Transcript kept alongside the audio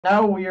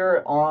Now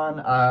we're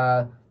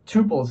on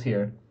tuples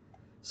here.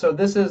 So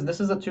this is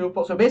a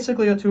tuple. So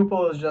basically, a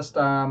tuple is just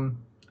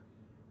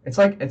it's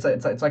like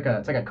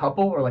a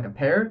couple or like a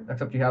pair,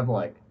 except you have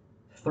like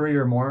three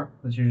or more.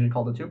 That's usually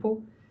called a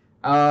tuple.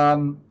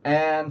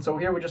 And so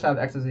here we just have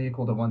x is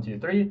equal to 1, 2,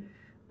 3,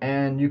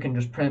 and you can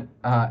just print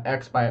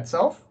x by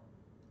itself,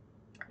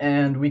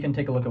 and we can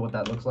take a look at what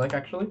that looks like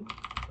actually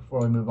before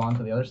we move on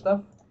to the other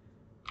stuff.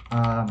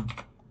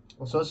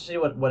 So let's see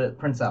what it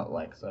prints out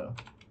like.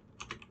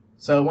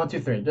 So 1, 2,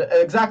 3,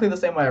 exactly the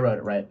same way I wrote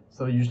it, right?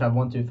 So you just have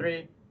 1, 2,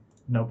 3,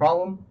 no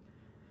problem.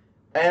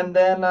 And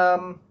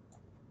then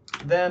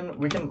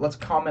let's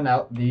comment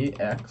out the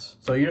x.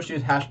 So you just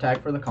use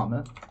hashtag for the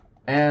comment,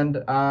 and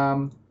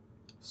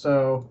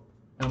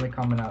we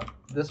comment out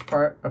this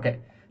part. Okay,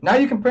 now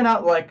you can print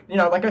out like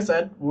like I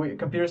said, we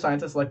computer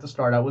scientists like to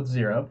start out with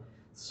 0.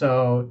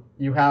 So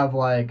you have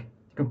like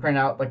you can print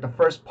out like the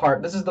first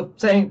part. This is the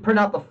saying print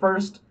out the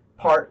first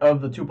part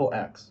of the tuple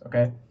x.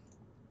 Okay.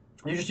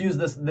 You just use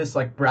this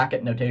like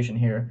bracket notation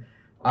here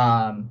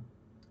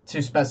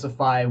to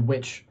specify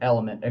which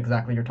element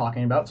exactly you're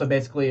talking about. So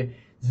basically,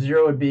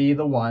 0 would be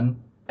the 1,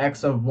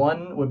 x of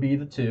 1 would be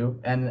the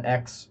 2, and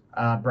x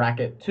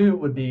bracket 2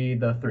 would be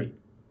the 3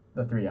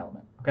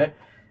 element. Okay.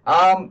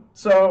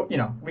 So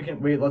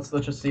let's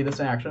just see this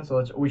in action.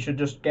 So we should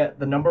just get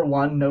the number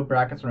 1, no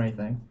brackets or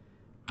anything,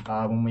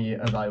 when we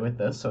evaluate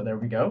this. So there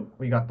we go.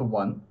 We got the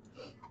 1.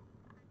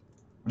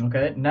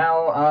 Okay.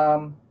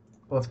 Now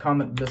let's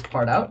comment this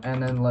part out,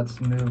 and then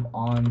let's move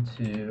on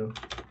to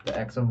the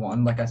x of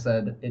 1. Like I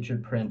said, it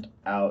should print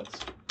out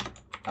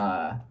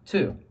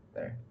 2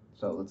 there.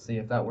 So let's see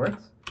if that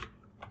works.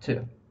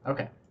 2.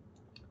 Okay.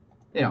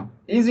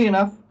 Easy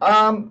enough.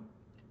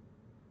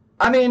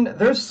 I mean,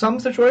 there's some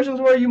situations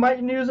where you might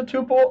use a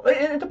tuple.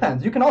 It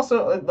depends. You can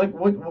also, like,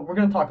 we're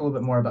going to talk a little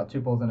bit more about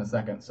tuples in a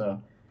second,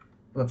 so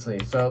let's see.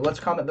 So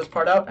let's comment this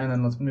part out, and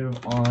then let's move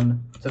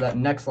on to that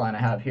next line I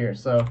have here.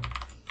 So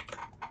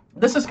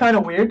this is kind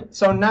of weird.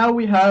 So now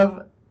we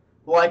have,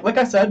 like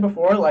I said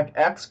before, like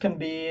x can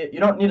be,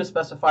 you don't need to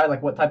specify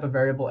like what type of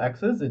variable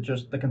x is. It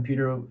just, the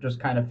computer just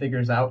kind of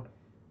figures out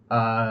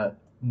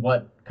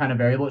what kind of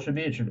variable it should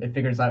be. It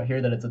figures out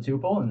here that it's a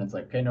tuple, and it's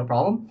like, okay, no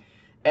problem.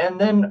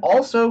 And then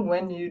also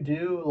when you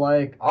do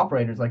like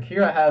operators, like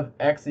here I have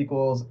x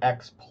equals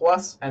x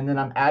plus, and then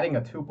I'm adding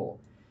a tuple,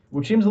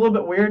 which seems a little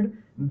bit weird.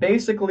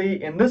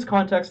 Basically, in this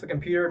context, the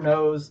computer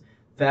knows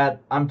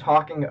that I'm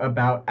talking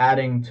about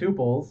adding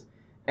tuples,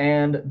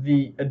 and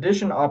the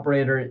addition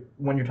operator,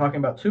 when you're talking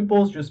about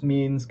tuples, just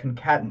means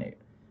concatenate,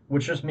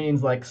 which just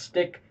means like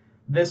stick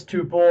this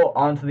tuple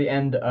onto the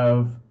end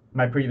of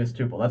my previous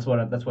tuple. That's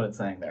what it's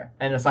saying there,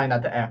 and assign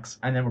that to x,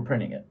 and then we're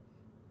printing it.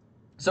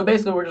 So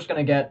basically, we're just going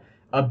to get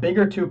a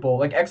bigger tuple.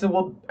 Like x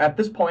will, at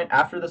this point,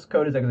 after this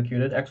code is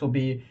executed, x will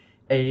be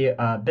a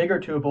bigger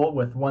tuple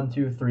with 1,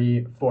 2,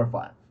 3, 4,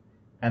 5,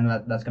 and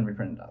that's going to be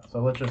printed out.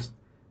 So let's just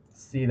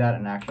see that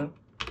in action.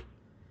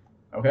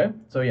 Okay,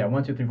 so yeah,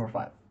 1, 2, 3, 4,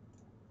 5.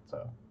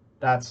 So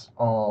that's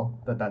all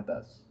that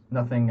does.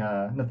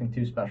 Nothing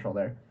too special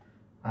there.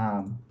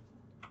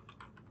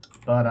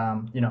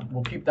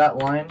 We'll keep that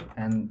line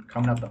and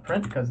comment out the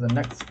print because the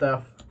next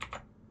stuff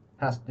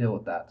has to deal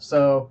with that.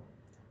 So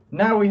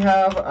now we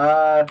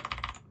have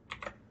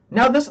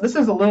now this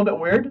is a little bit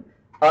weird.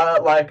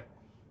 Like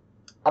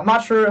I'm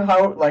not sure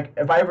how, like,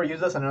 if I ever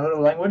use this in another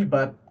language,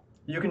 but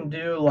you can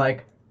do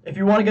like, if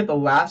you want to get the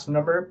last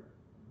number,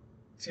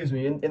 excuse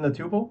me, in the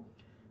tuple,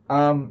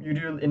 you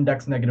do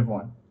index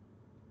 -1.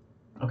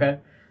 Okay,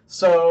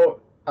 so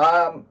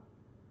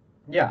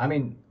yeah, I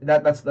mean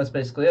that's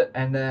basically it.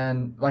 And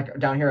then like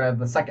down here I have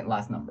the second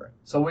last number.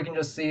 So we can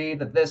just see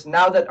that this,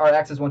 now that our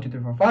x is 1, 2, 3,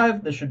 4,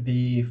 5, this should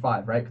be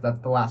 5, right? Because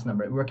that's the last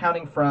number. We're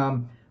counting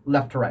from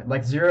left to right.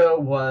 Like 0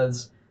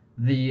 was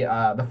the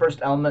first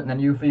element, and then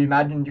you can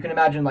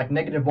imagine like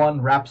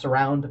 -1 wraps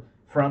around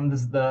from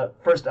the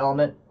first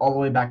element all the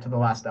way back to the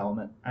last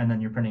element, and then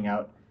you're printing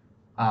out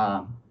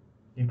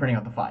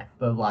the 5,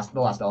 the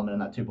last element in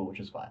that tuple,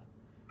 which is 5.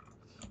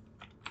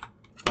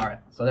 All right,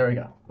 so there we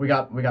go. We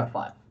got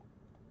 5.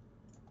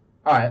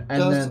 All right,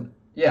 and then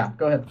yeah,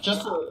 go ahead.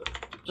 Just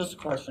a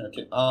question or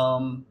two.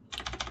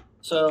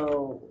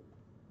 So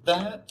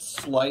that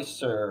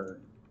slicer.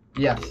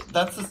 Yes.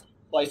 That's the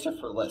slicer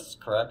for lists,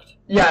 correct?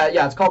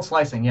 Yeah, it's called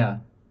slicing. Yeah.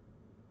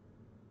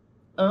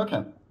 Oh,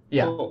 okay.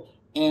 Yeah. Cool.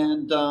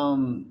 And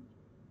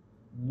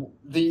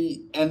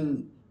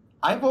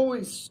I've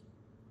always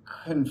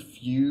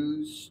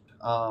confused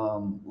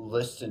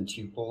lists and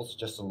tuples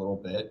just a little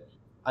bit.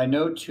 I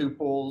know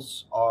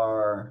tuples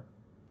are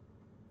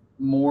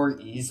more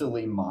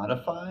easily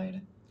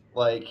modified.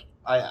 Like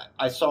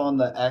I saw on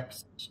the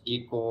x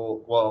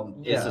equal,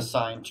 is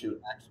assigned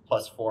to x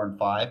plus 4 and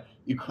 5.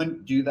 You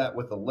couldn't do that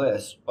with a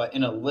list, but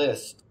in a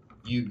list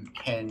you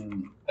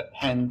can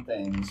append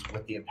things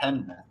with the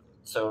append method.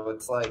 So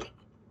it's like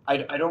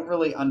I don't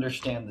really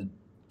understand the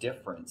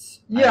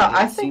difference. Yeah,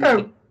 I think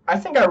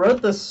I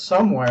wrote this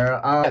somewhere.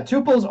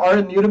 Tuples are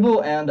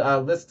immutable and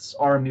lists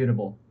are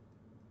immutable.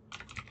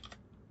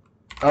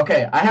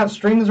 Okay, I have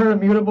strings are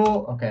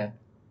immutable. Okay.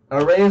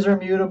 arrays are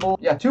mutable.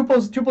 Yeah,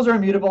 tuples are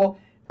immutable.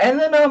 And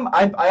then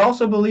I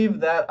also believe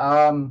that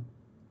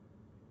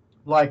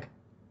like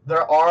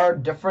there are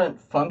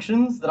different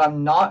functions that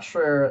I'm not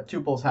sure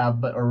tuples have,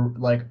 but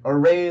like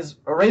arrays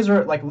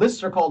are like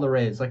lists are called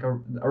arrays. Like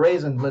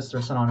arrays and lists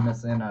are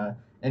synonymous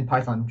in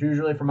Python.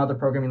 Usually from other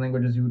programming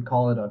languages you would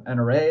call it an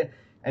array,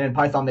 and in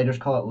Python they just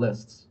call it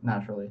lists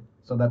naturally.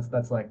 So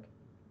that's like,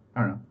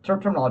 I don't know,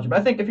 terminology. But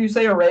I think if you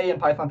say array in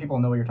Python, people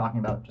know what you're talking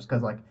about, just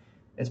because like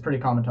it's pretty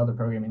common to other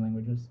programming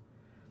languages.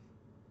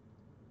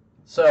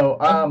 So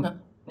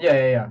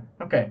yeah.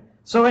 Okay.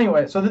 So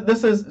anyway, so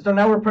so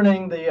now we're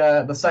printing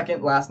the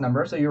second last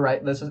number. So you're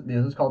right. This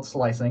is called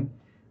slicing.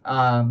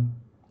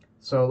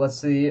 So let's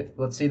see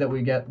that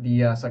we get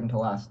the second to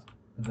last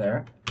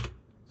there.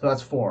 So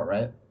that's 4,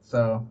 right?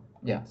 So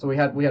yeah. So we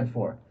had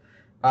 4.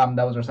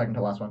 That was our second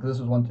to last one, because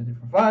this was 1, 2, 3,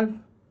 4, 5,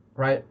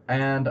 right?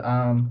 And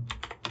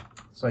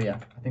so yeah,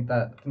 I think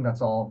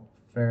that's all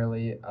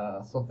fairly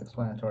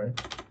self-explanatory.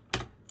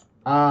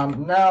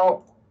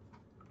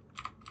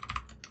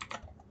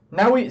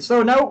 Now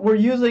we're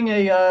using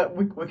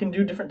we can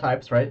do different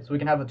types, right? So we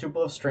can have a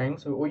tuple of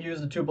strings. So we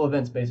use the tuple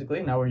events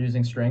basically. Now we're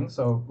using strings.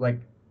 So like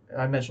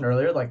I mentioned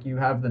earlier, like you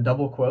have the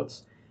double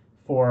quotes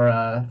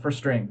for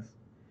strings,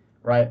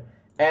 right?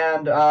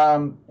 And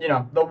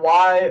the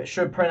y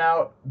should print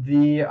out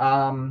the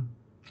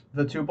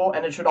tuple,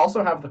 and it should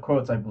also have the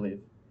quotes, I believe.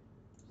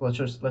 So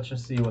let's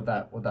just see what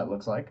that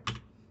looks like.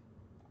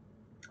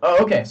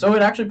 Oh, okay. So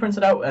it actually prints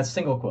it out as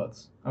single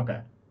quotes.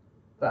 Okay.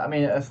 I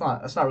mean, it's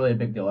not really a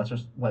big deal. That's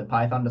just what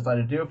Python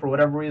decided to do. For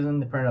whatever reason,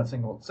 they printed out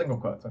single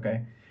quotes.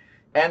 Okay,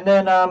 and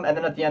then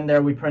at the end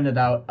there, we printed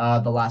out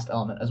the last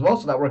element as well.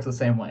 So that works the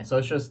same way. So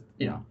it's just,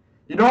 you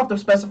don't have to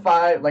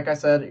specify, like I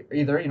said,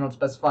 either. You don't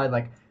specify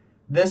like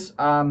this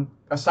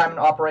assignment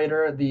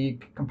operator. The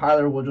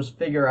compiler will just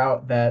figure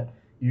out that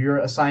you're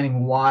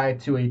assigning y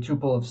to a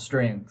tuple of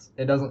strings.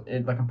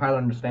 The compiler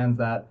understands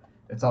that.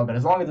 It's all good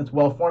as long as it's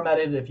well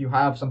formatted. If you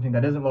have something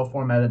that isn't well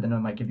formatted, then it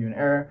might give you an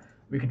error.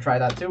 We can try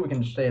that too. We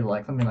can just say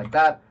like something like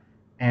that.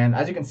 And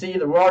as you can see,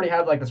 we already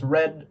have like this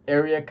red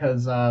area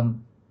because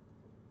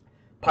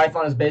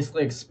Python is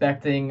basically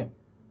expecting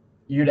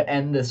you to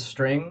end this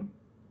string.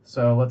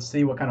 So let's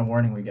see what kind of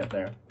warning we get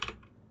there.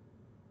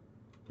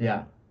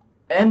 Yeah.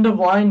 End of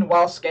line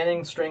while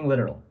scanning string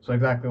literal. So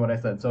exactly what I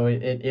said. So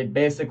it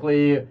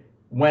basically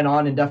went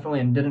on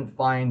indefinitely and didn't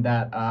find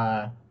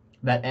that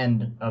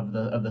end of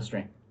the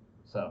string.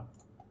 So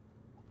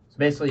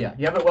basically, yeah,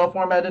 you have it well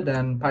formatted,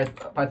 then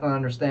Python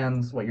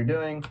understands what you're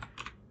doing,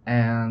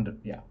 and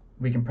yeah,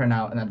 we can print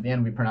out, and then at the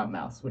end we print out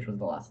mouse, which was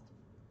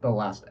the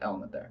last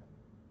element there.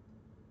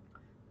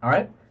 All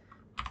right,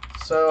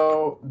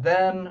 so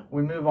then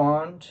we move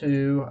on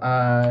to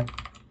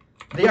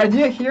the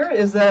idea here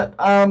is that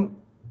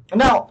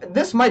now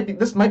this might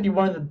be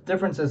one of the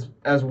differences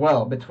as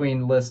well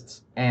between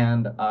lists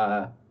and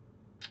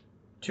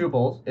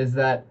tuples, is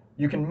that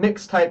you can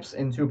mix types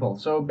in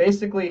tuples. So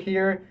basically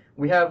here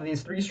we have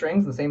these 3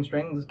 strings, the same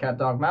strings, cat,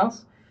 dog,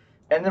 mouse,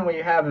 and then we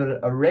have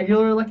a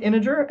regular like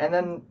integer, and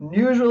then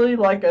usually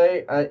like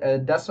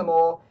a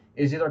decimal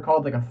is either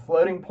called like a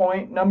floating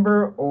point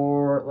number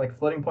or like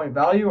floating point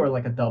value or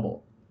like a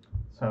double.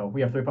 So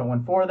we have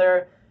 3.14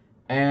 there,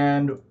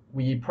 and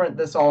we print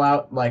this all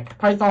out. Like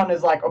Python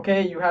is like,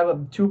 okay, you have a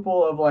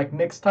tuple of like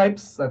mixed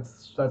types,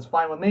 that's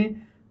fine with me,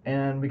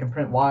 and we can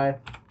print y,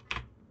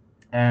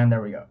 and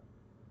there we go.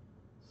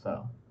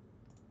 So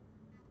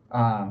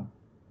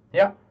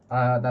yeah.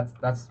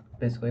 That's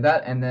basically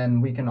that, and then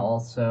we can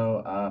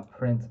also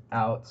print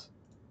out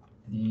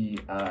the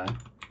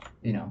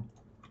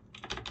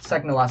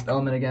second to last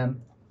element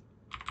again,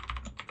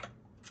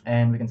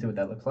 and we can see what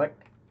that looks like.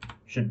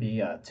 Should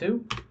be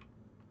 2.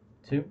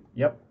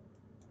 Yep,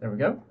 there we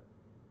go.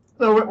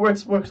 So it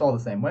works all the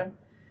same way,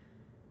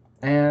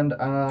 and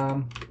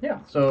yeah.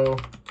 So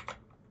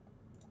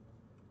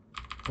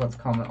let's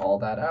comment all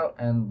that out,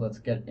 and let's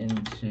get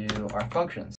into our functions.